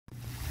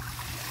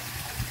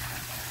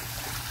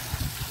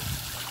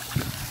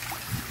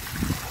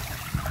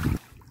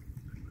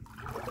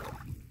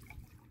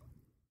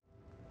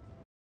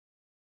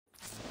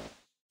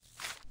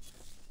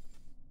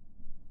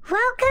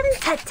Welcome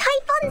to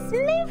Typhon's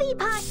movie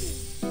party!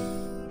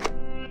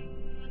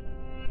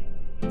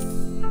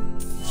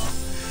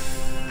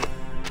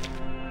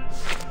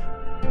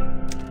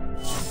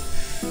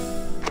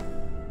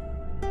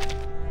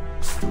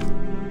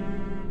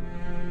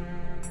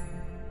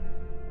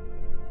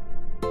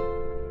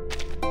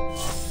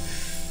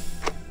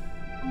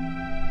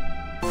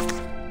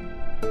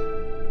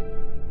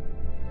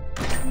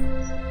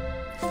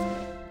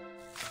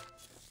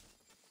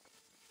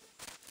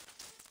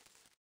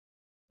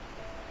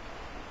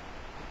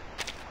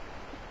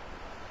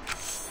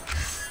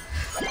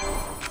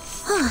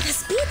 Oh,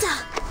 Speeder!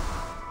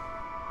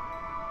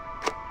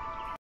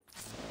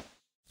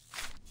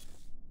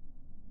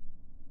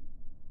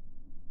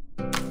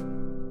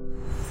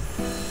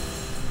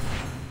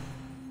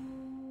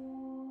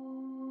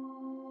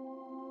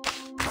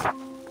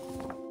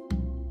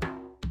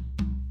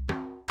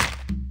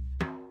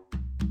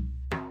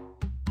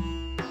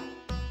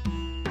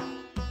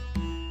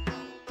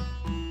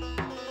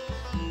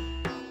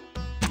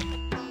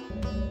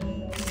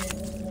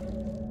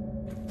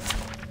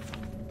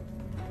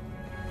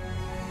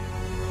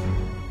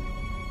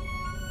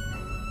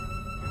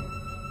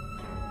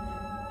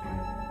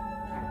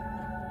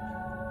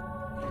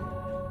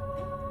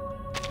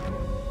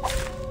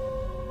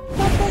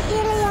 Let the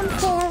helium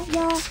fill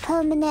your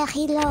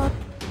pulmonary lobe.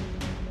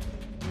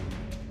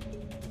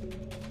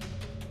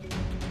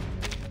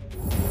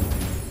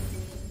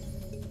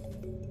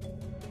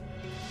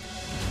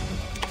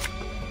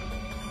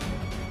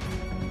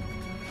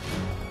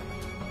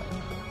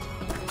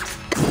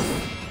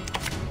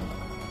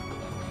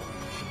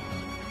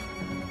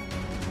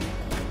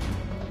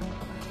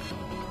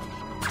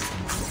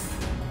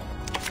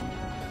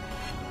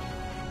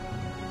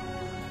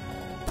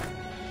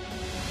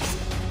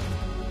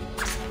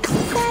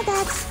 So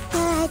that's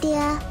your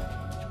idea.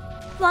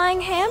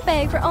 Flying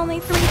handbag for only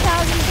 3,000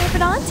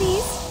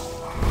 Serpentantes.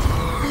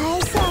 I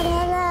said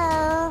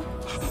hello.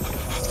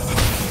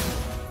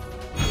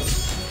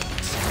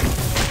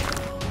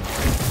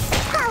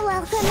 How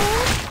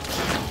welcoming.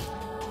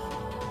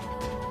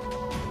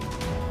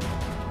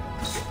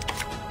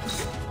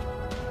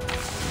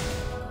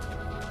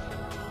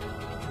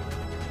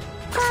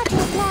 Party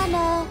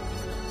planner.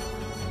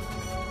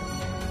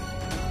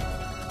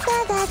 So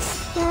that's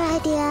your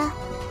idea.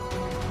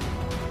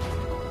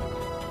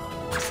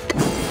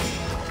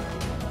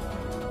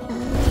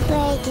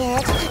 Break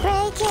it,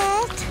 break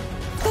it.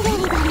 Did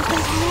anybody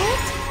get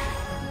hurt?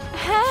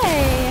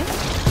 Hey!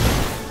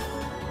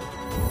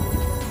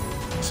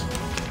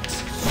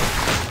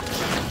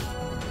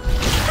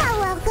 How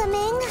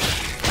welcoming.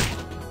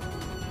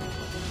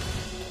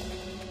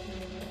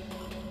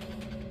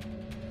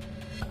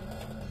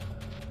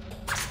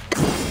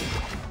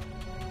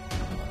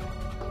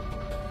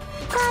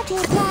 Party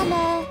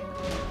planner.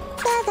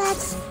 So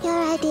that's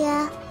your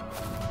idea.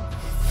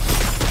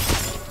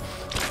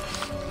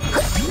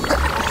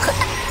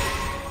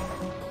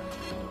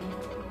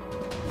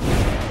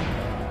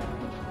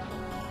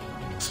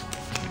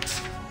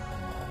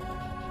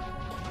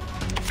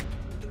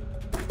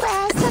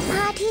 Where's the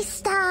party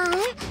star?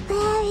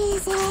 Where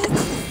is it?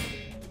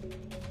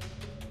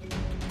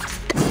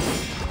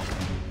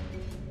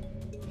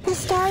 The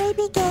story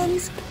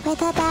begins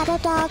with a bad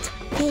adult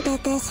who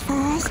did this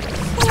first. A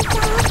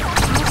dog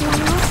at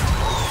last.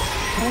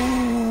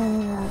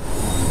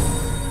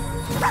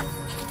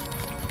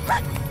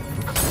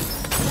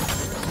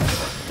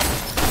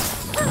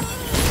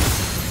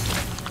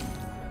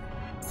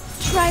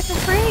 Try for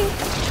free!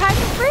 Try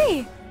for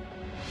free!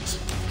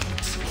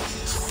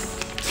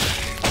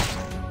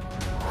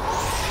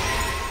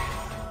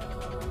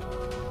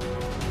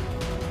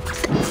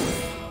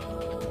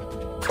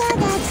 So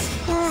that's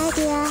your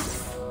idea.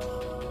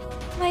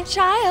 My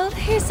child,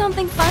 here's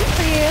something fun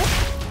for you.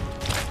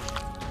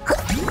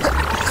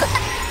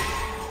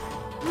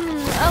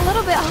 A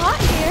little bit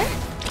hot here.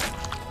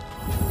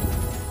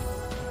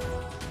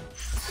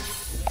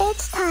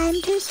 It's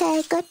time to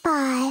say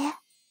goodbye.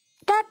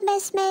 Don't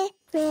miss me,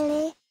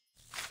 really.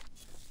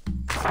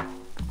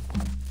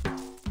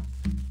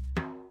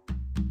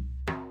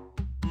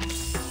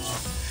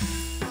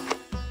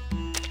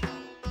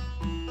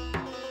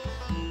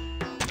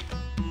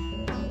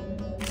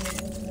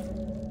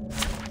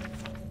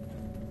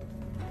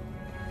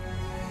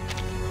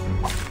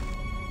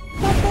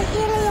 Let the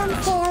helium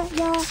fill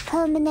your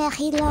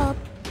pulmonary lobe.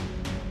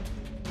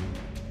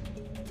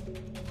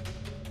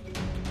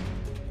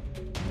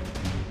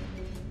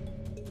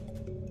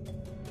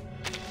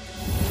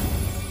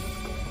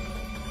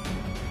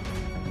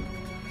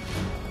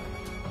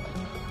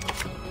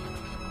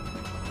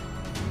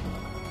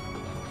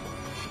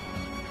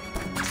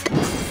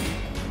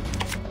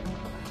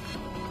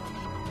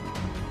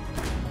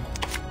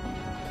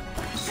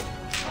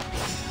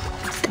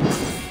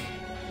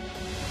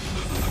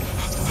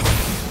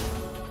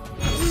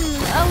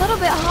 A little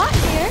bit hot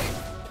here.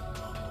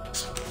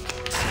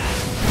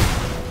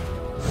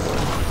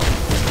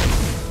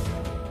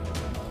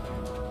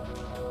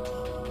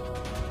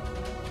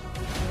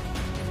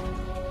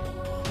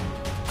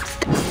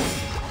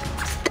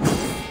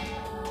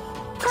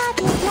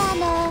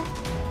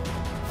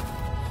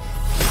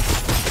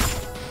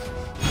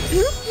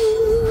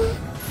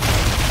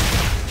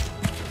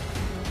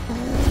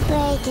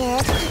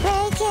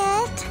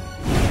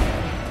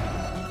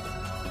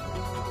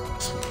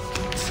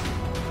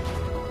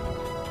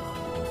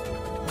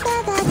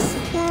 So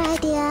that's your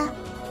idea.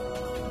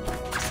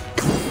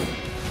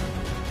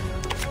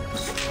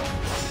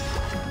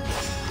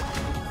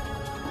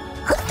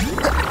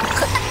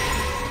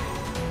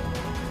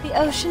 The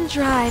ocean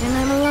dried and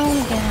I'm alone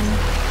again.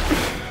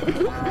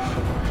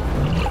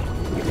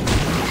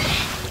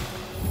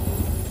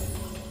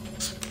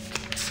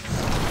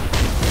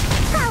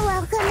 How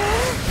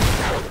welcoming!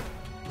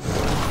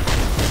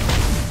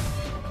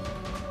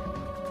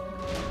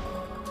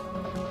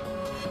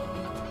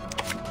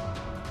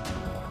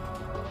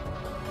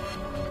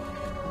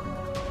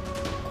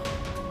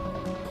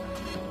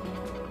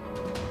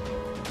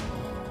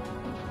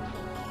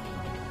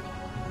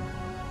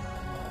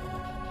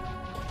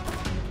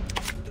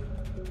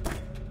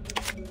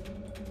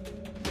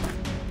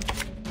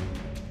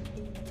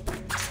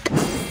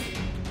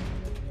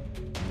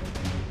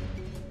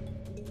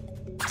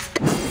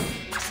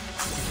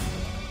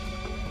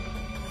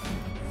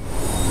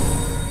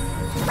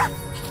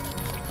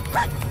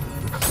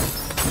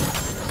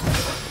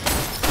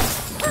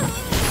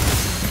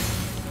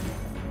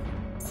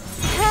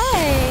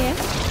 Hey!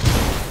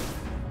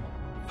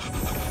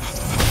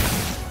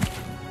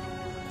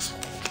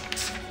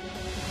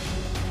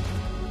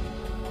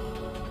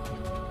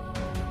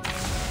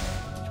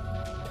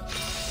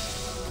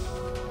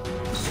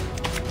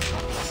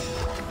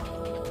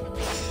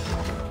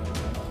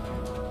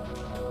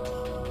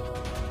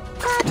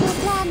 Party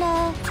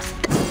planner.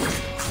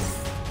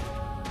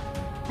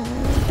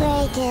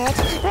 Break it,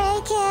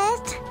 break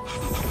it.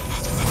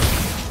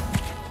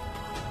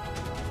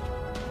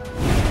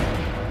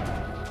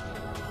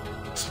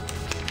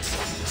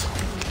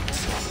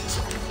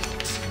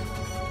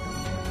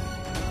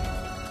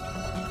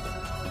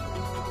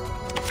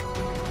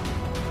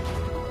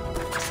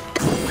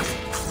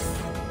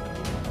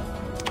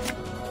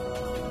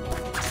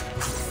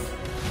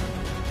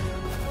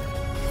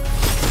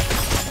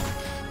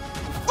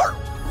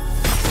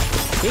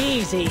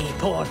 Easy,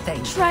 poor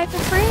thing. Try for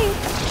free.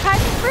 Try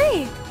for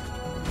free.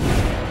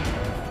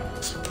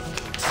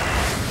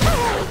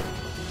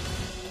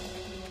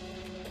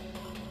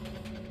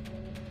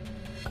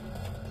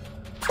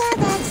 So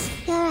that's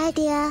your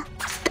idea.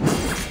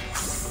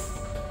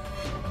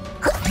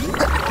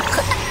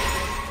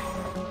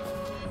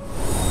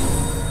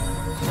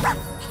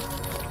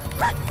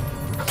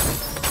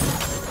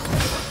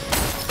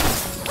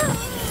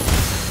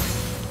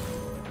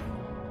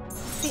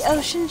 The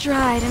ocean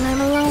dried and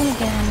I'm alone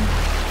again.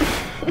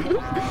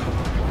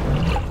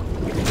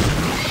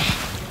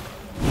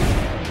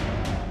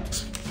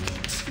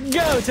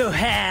 Go to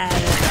hell!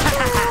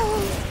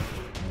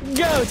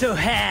 Go to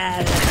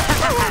hell!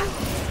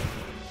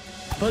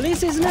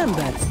 Police is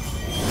number.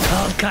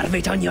 I'll carve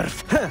it on your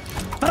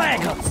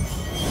Prego!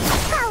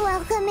 How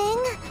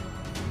welcoming!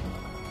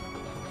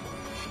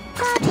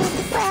 Party,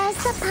 where's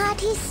the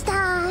party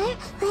star?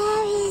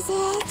 Where is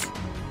it?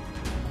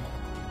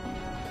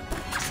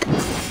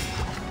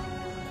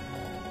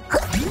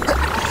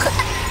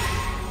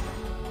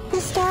 The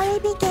story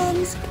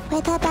begins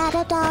with a bad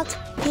adult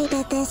who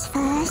did this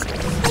first.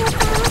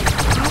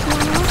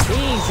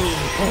 Easy,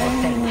 poor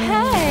thing.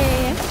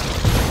 Hey!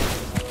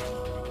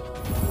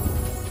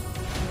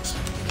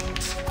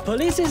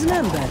 Police is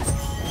number.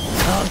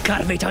 I'll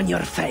carve it on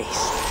your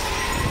face.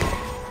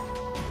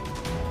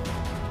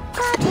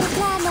 Party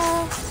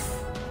planner.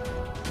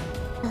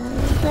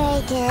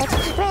 Break it,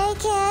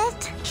 break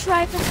it.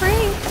 Try for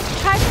free.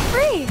 Try for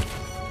free.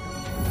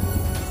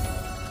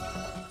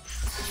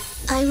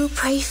 I will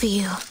pray for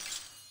you.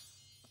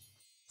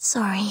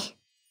 Sorry.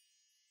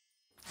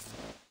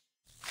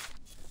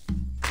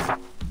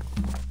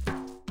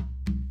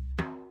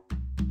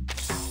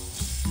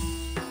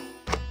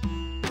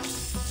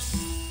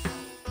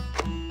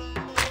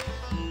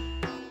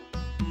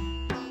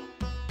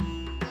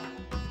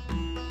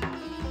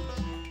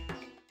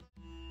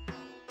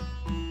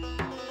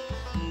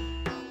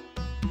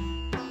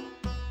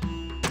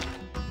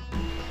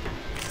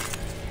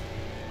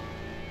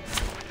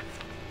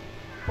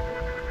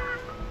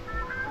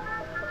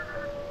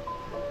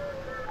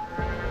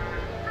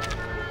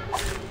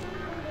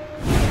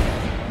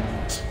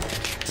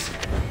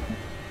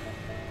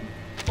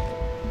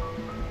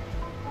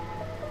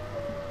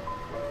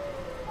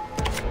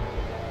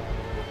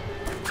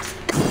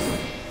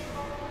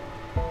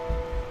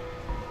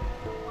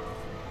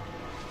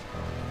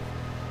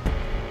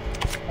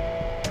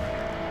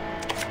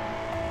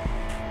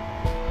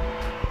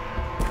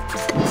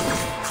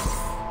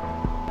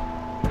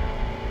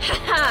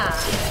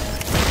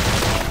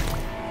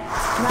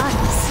 Run.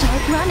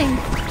 Start running.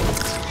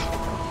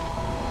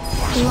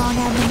 Long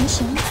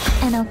admonition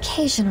and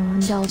occasional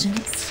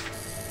indulgence.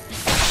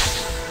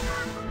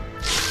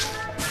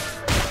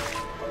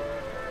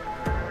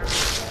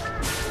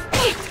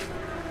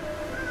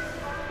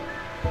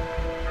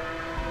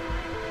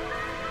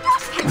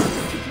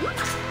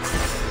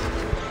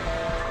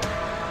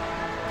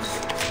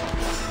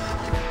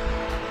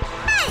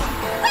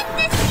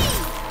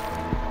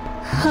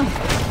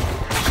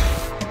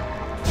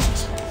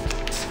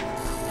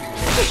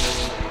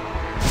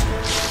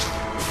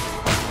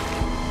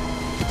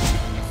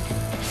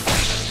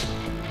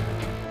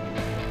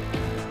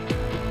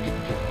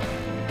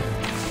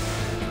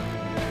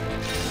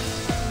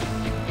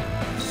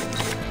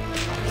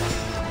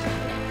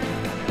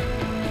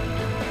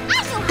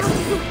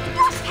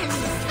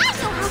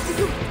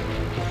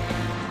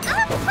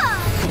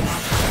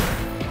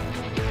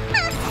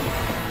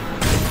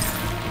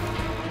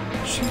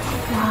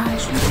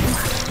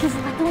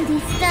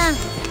 destin.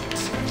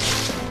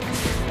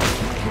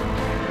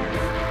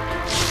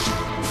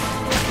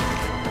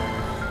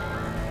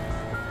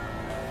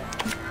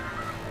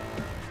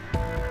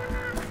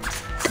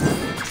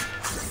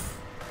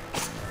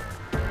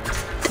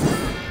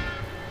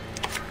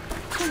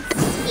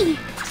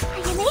 I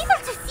am able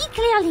to see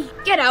clearly.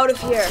 Get out of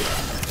here.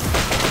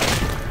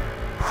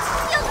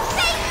 Your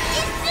fate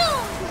is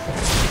doomed.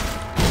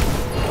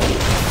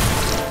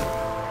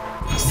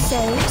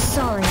 Say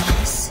sorry,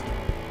 miss.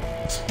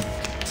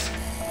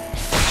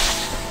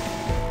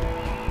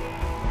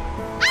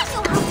 I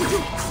know how to do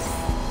it.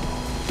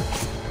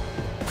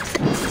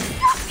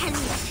 Don't tell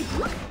me what to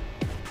do.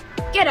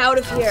 Get out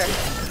of here.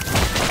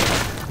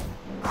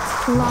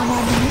 Long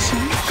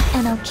admonition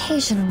and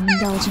occasional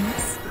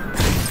indulgence.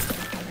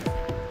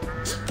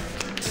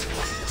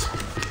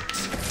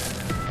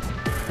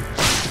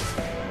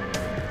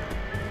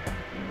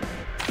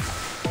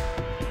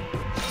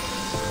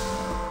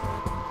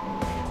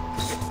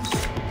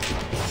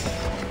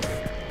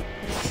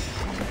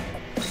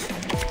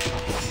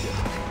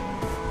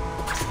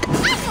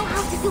 I know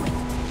how to do it.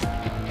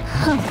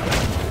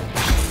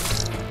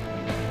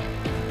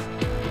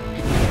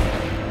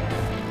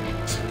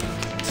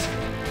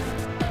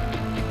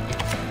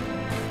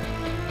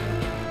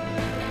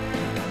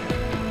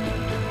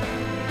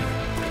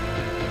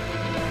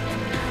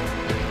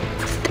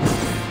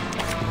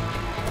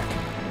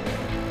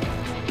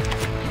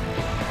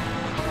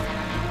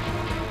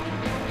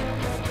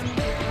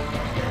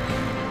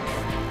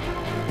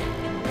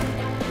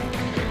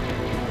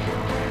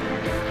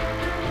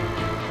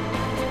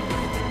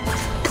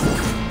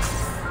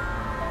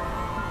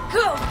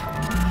 Go!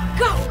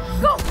 Go!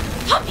 Go!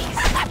 Puppies!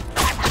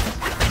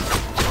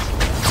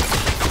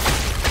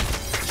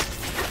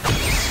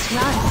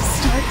 Run,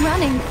 start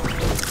running.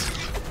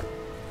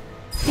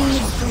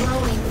 These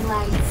glowing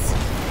lights.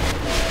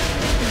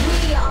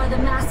 We are the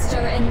master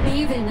and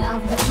maven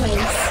of the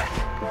place.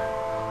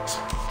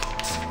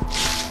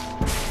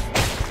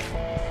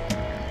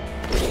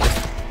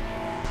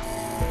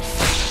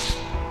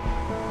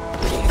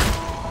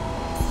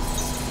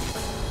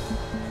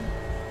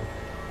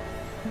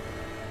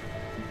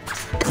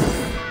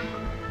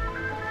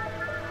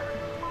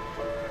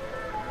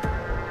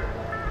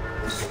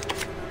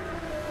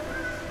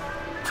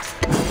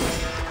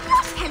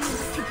 Don't tell me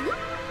what to do.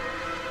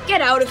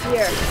 Get out of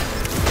here.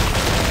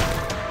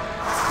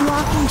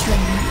 Walking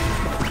train.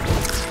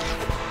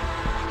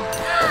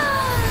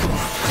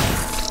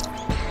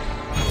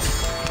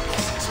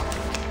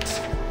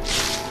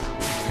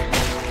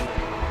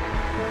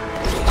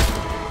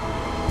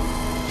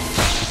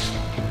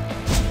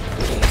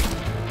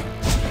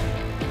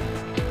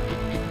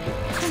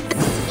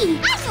 See,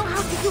 I know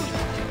how to do it.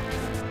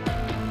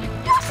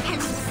 Don't tell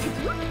me what to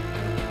do.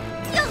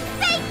 Your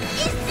fate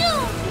is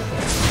doomed.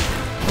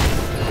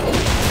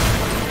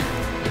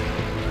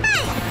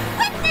 Hey,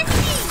 witness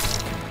me.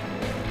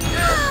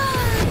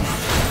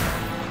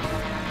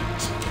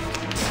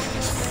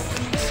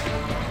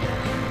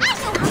 I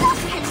know how to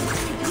tell you what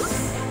to do.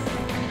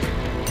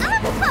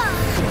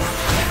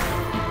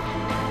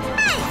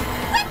 Hey,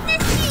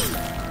 witness me.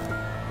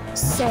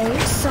 Say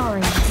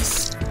sorry, miss.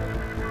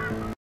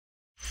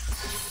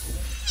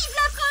 Vive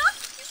la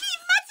France!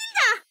 Vive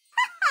Matilda!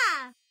 Ha ha!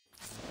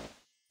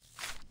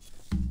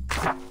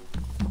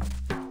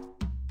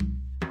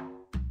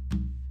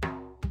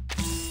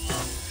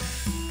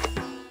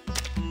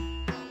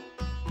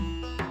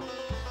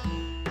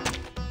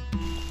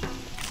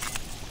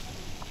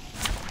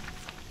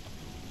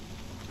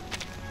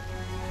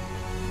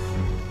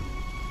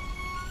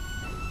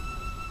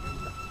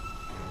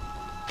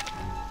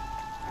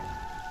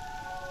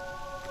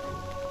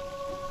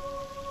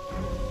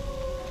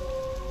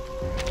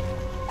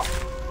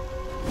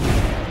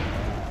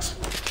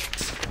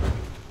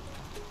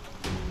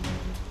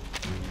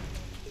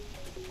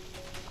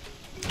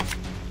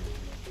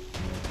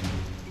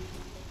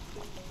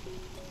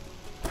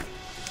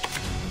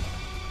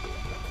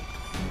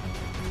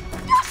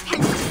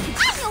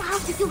 I know how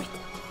to do it.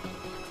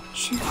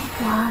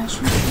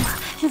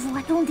 Je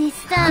vois ton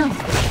destin.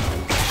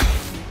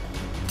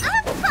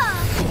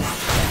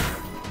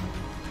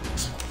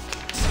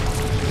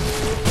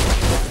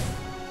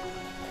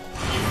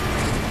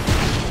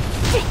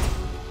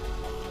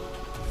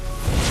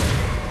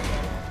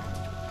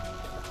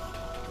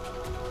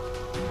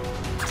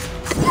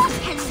 Don't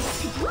tell me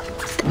what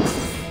to do.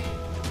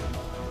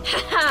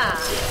 Ha!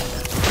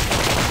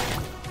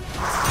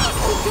 This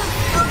will just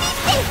do me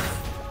this.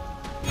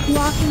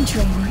 Walking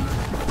training.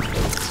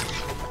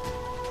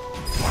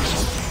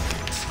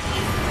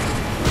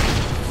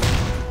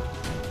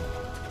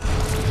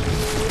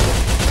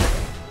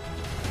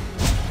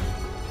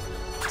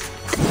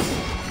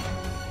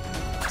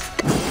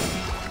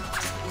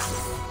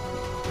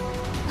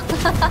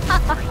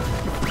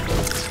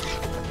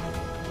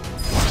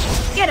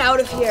 Get out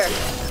of here.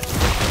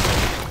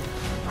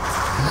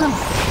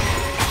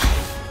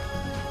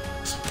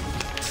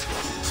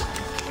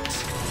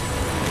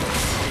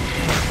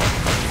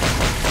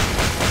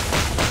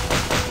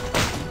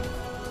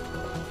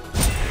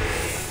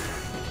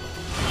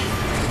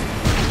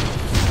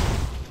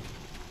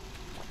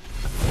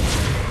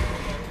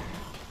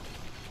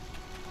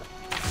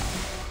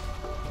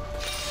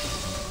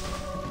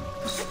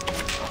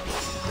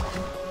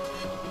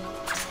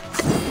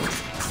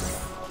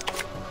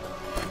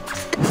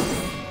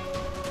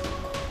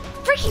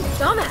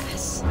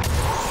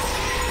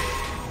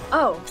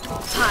 Oh,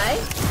 hi.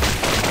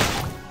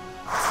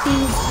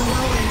 These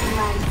glowing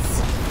lights.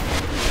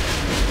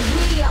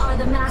 We are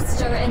the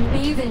master and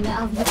maven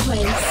of the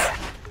place.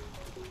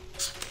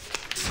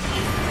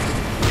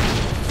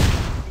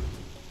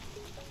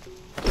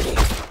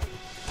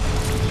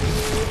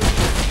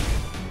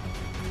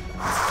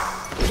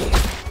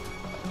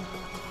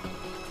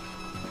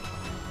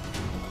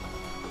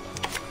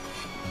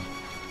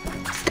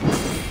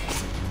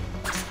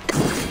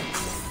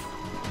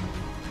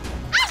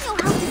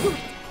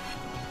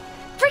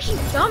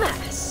 Freaking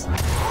dumbass!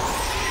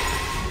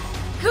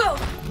 Go!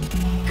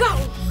 Go!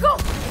 Go!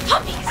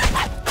 Puppies!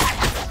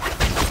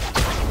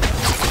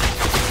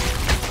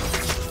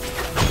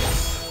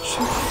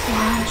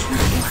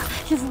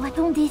 Je vois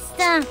ton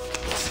destin.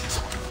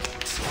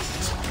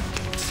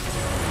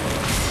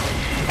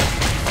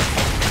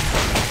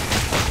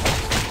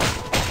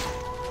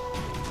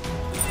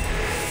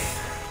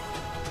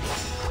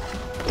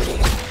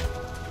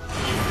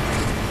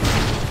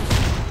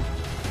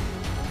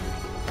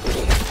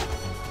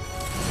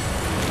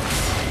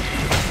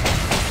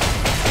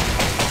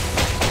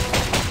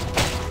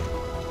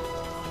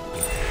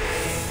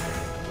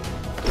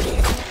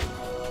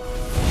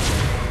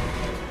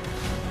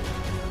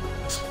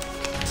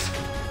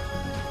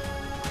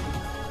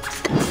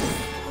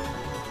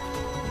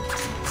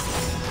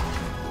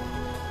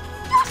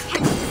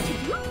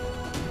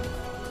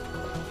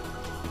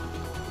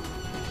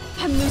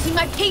 I'm losing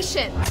my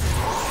patience!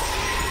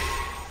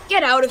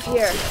 Get out of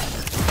here!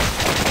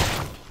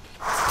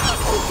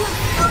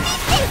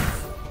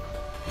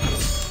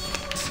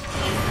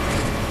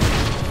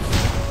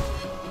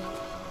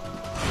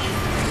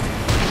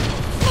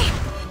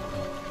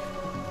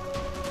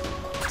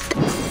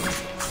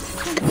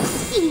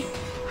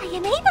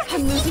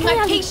 I'm losing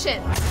my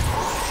patience!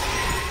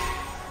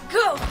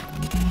 Go!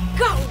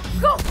 Go!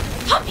 Go!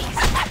 Puppies!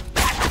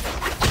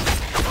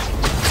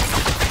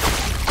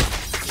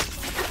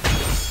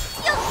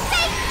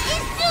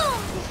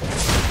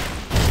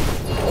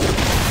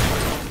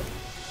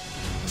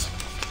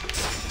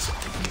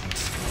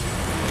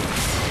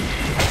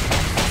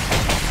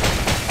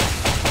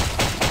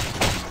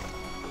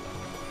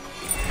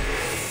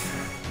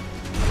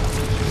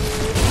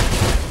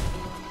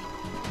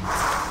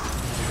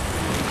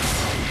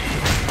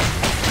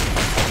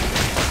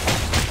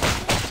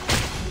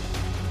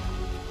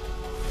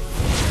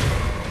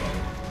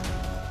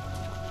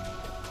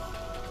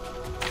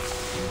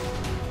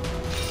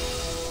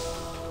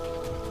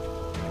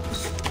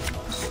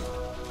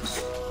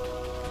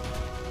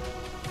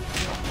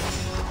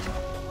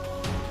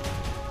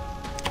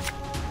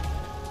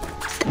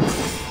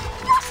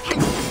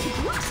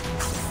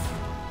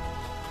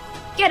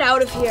 Get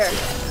out of here!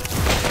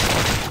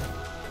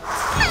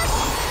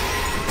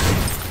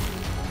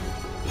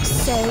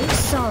 So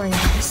sorry,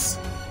 miss.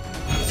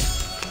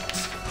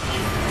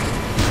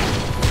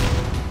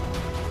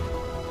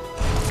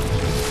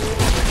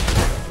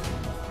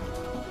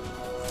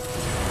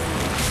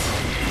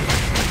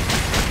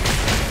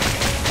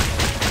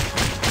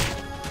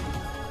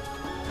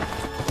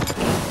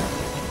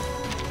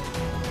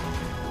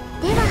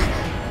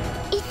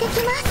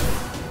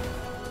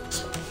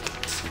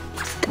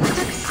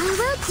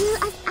 Do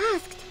as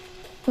asked.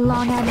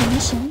 Long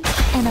admonition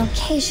and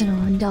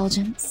occasional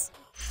indulgence.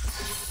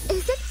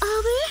 Is it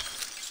over?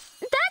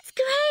 That's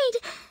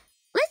great!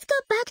 Let's go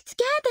back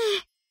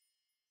together!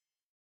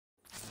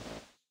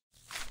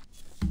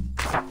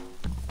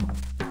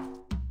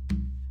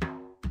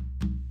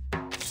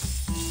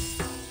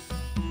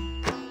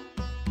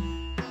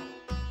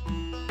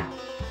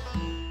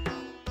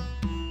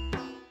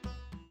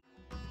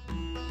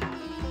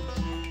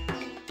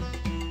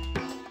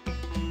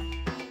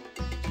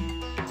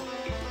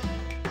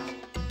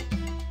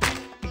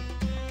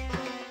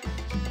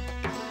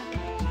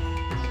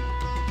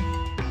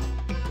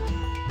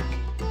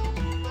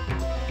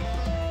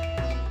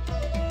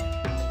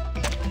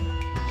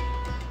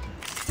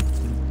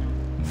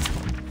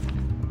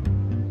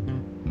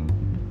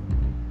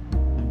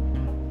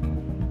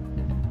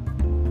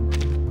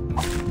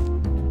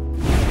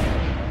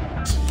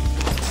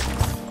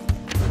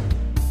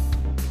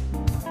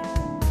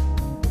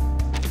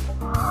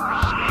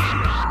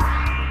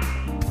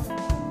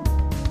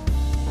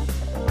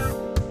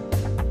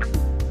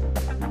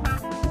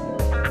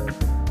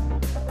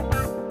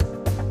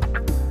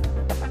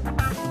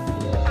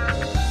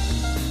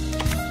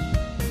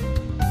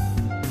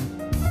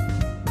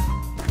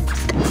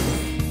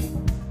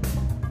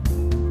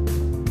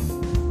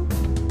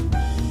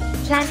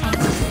 Plan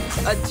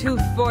A. A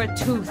tooth for a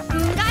tooth.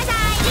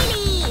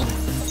 Lily!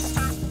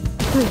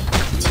 3,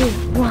 2,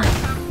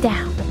 1,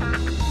 down.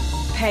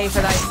 Pay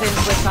for thy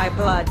sins with thy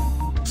blood.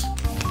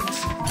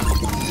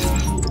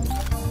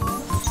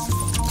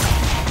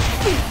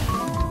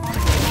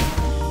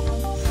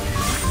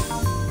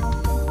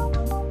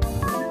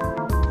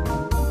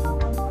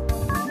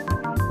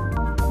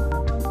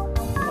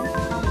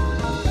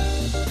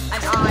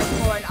 An eye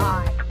for an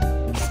eye.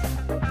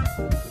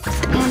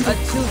 And A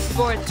tooth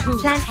for a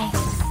tooth. Plan A.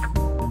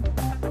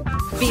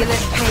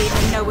 Feeleth pain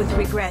and knoweth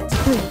regret.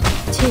 3,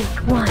 2,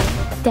 1,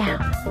 down.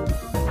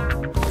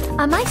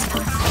 A mice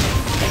pass.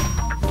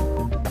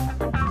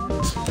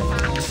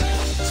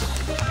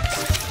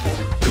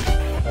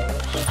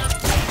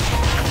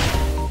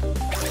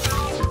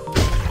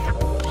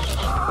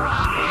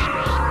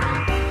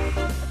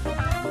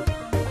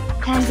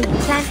 Pansy,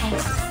 plan A.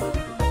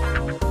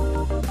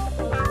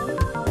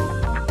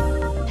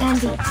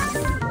 Pansy.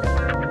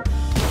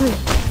 3,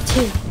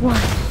 2,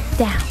 1,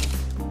 down.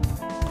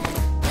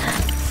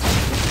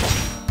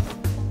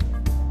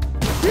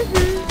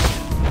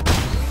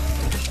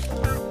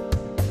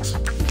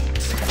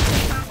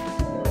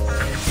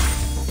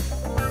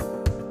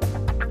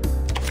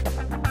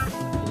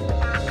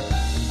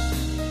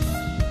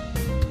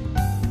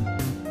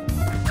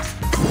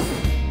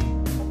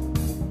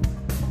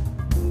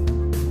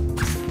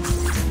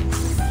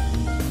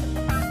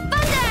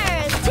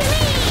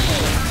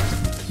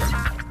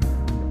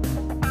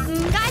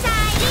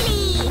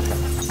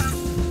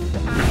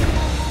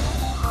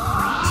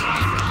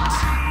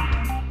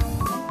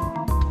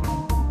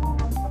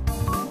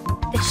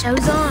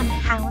 Show's on,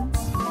 hounds.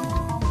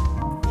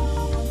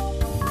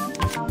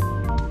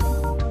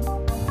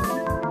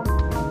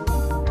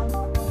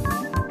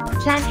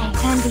 Plan A,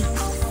 plan B.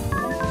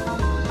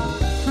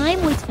 Time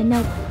waits for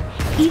no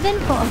one, even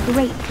for a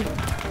great good.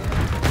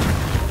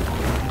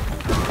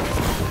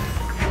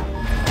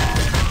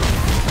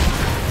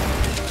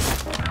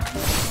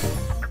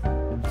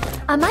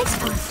 A mice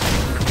pass.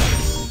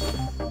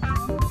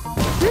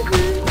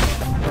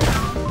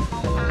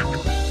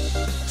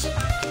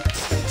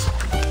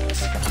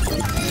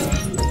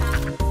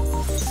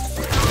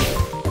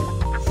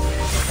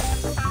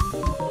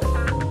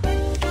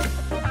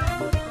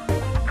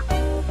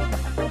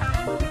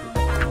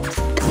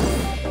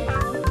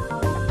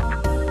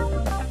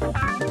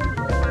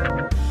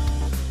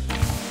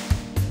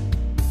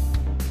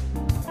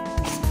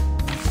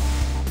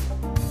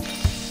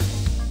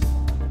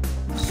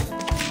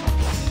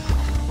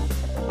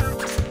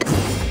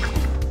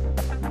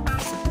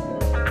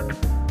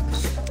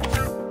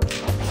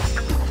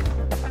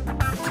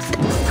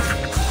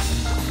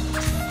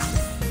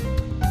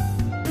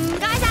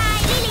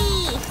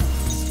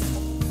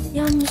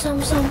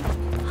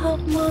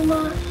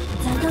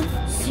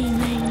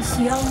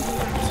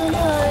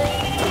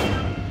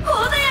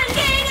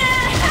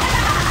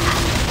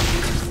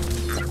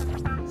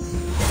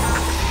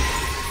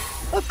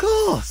 Of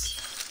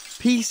course!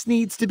 Peace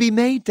needs to be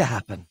made to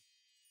happen.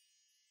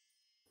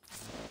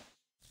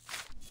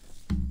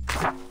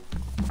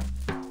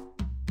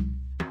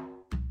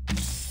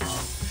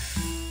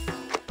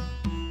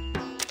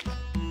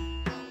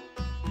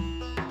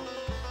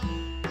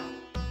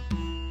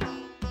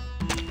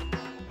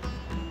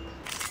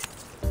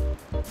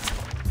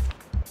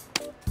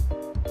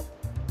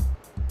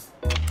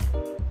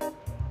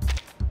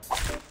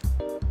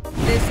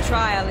 This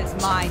trial is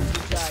mine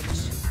to judge.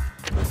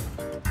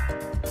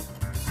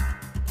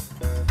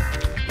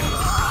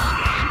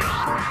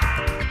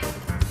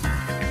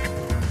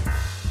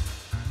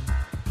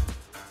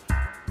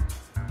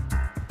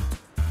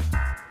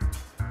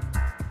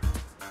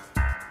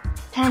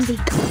 Pansy.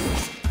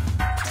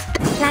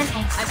 Plan A.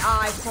 An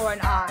eye for an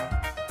eye.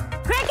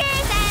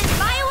 Crickets and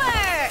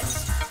fireworks!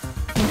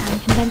 An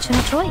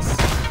unconventional choice.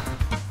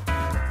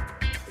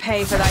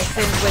 Pay for thy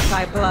sins with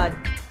thy blood.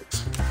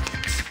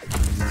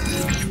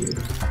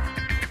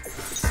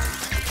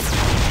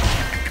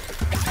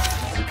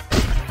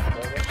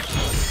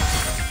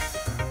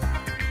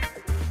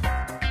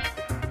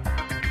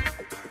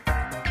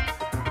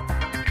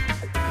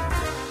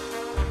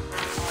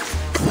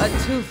 A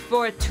tooth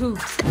for a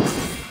tooth.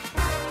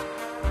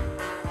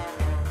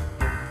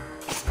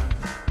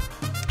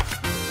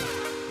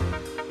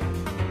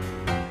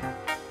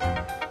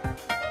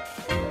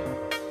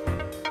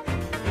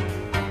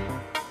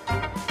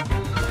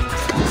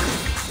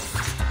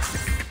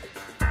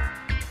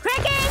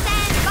 Crickets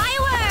and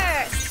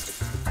fireworks!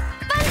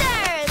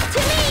 Thunder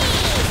to me!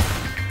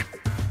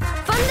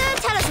 Thunder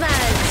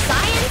Talisman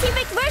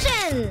Scientific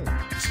Version!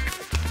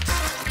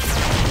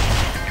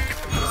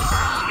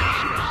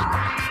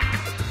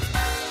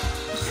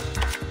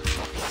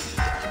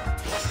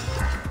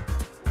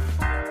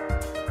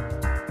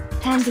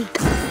 Pansy. An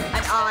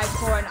eye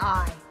for an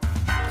eye.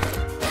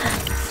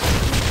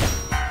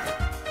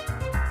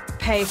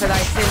 Pay for thy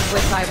sins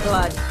with thy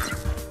blood.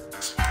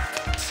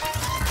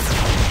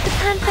 The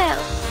plan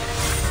failed.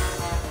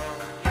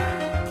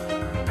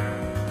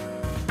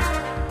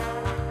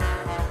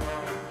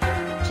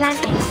 Plan A.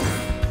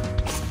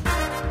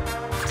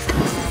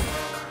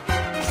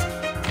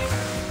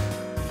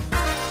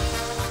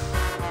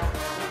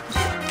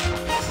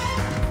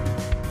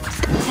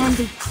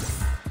 Pansy.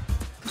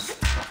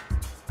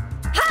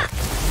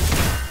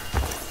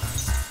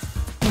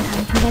 An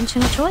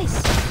unconventional choice.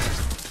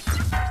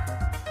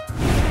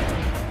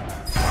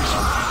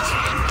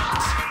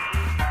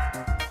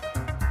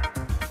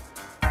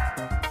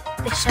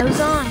 The show's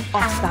on.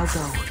 Off thou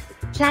go.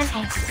 Plan A.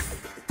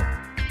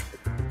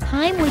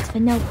 Time waits for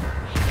no one,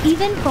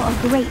 even for a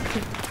great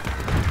good.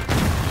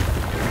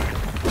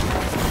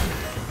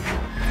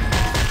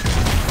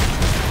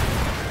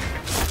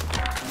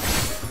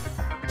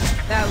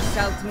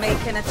 shalt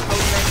make an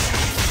atonement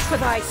for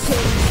thy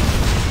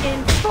sins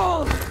in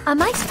full. A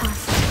mice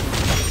pass.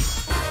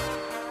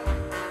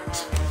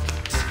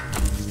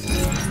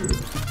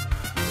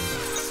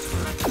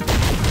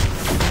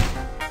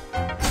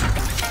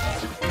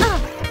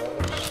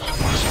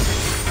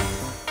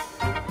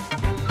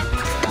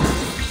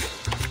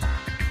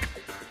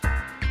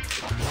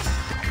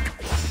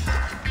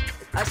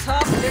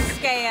 Atop the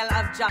scale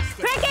of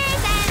justice,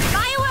 Crickets and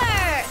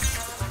fireworks!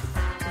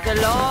 the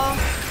law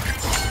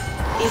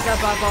is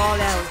above all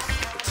else.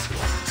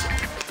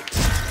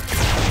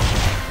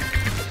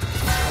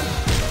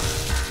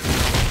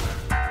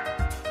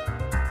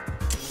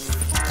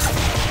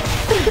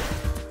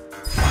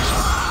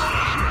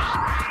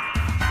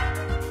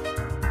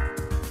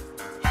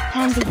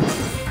 Handy.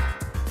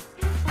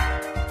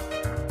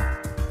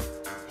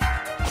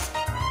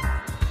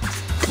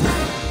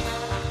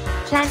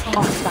 Plan A.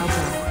 Hostile.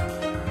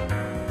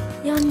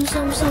 陰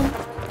森森、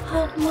黑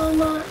麻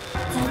麻，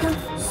睇得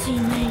是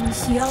明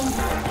是暗，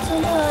真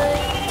係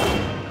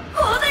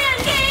好得人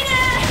驚啊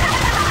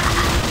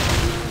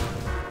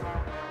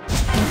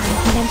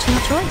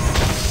Conventional choice.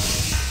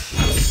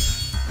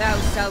 Thou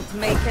shalt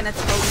make an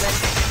atonement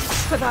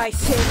for thy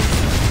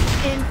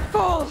sins in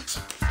full.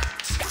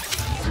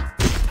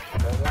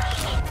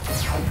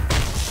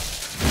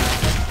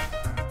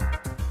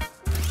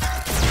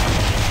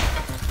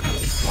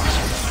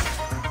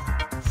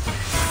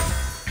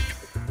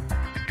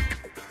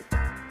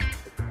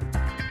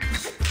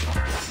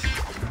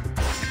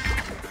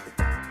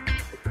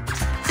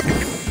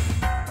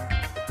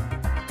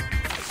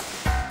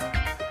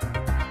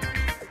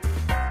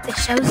 The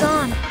show's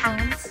on,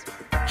 hounds.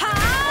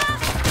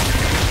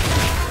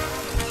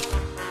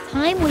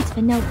 Time waits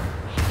for no one,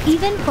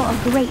 even for a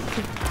great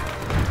feat.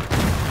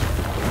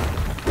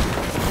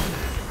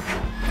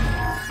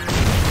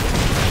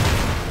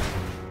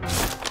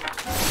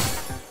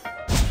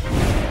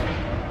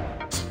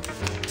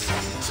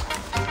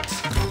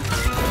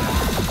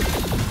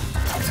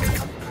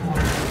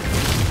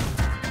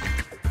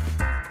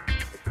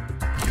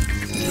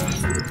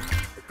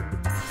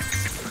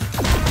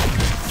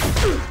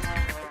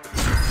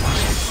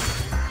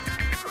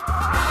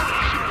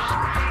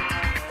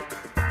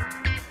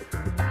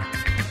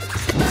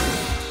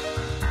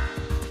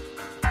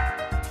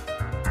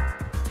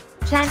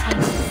 Plan A.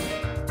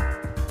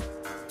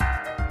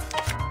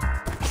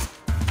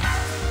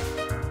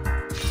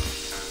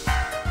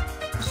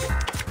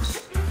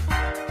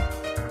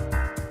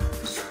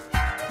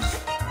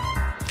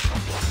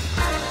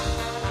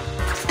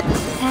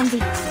 Handy.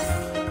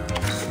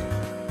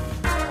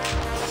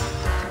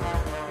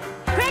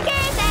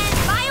 Crickets and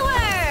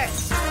fireworks!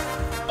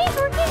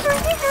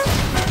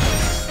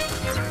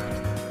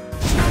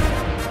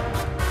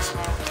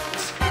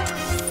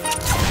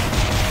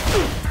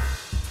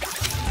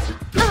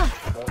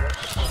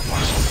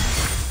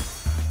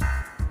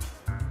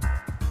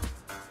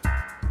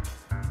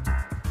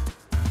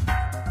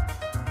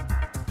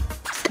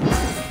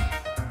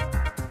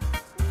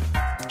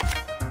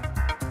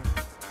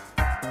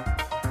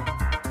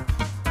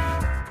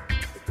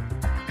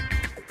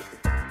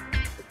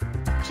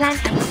 Plan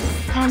A.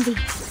 Handy.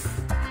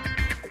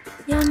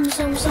 陰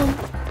森森、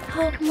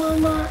黑麻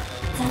麻，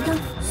睇得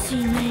是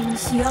明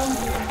是暗，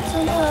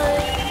真係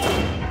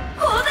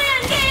好得人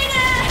驚啊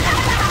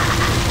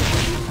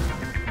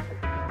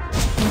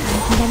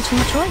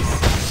Conventional choice.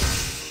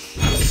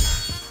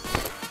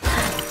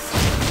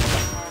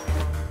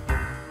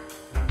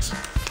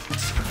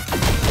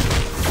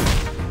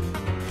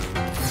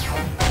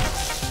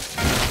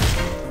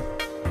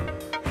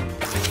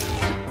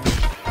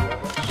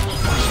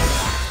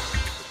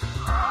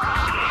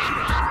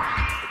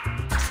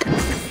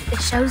 The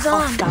show's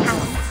on,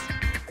 hounds.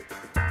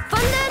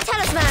 Thunder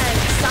Talisman!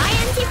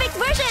 Scientific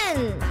version!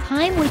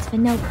 Time waits for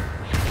no one,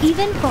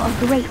 even for a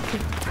great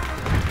feat.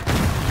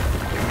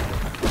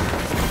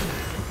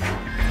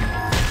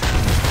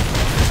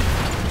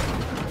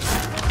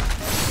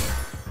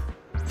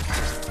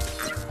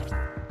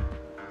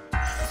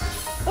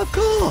 Of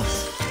course.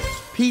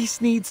 Peace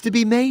needs to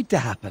be made to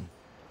happen.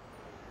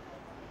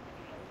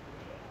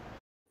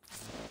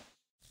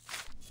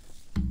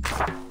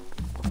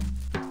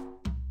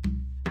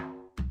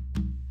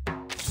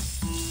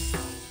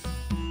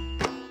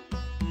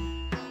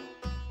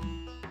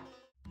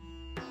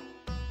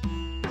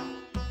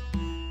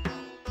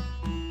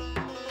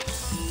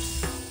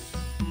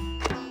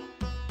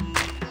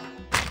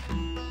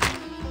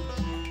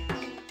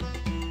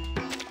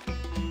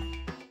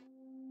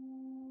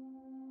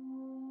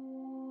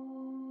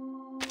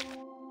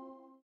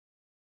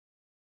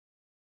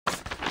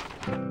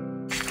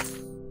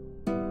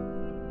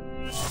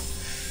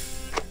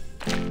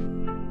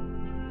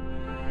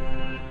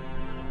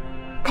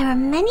 There are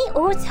many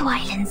auto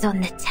islands on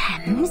the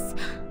Thames.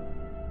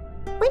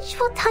 Which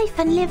will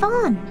Typhon live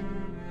on?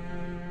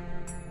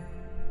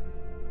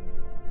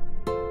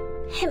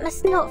 It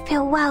must not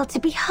feel well to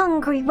be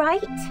hungry,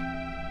 right?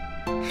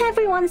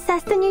 Everyone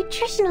says the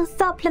nutritional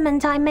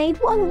supplement I made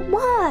won't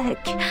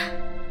work.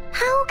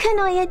 How can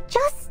I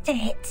adjust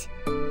it?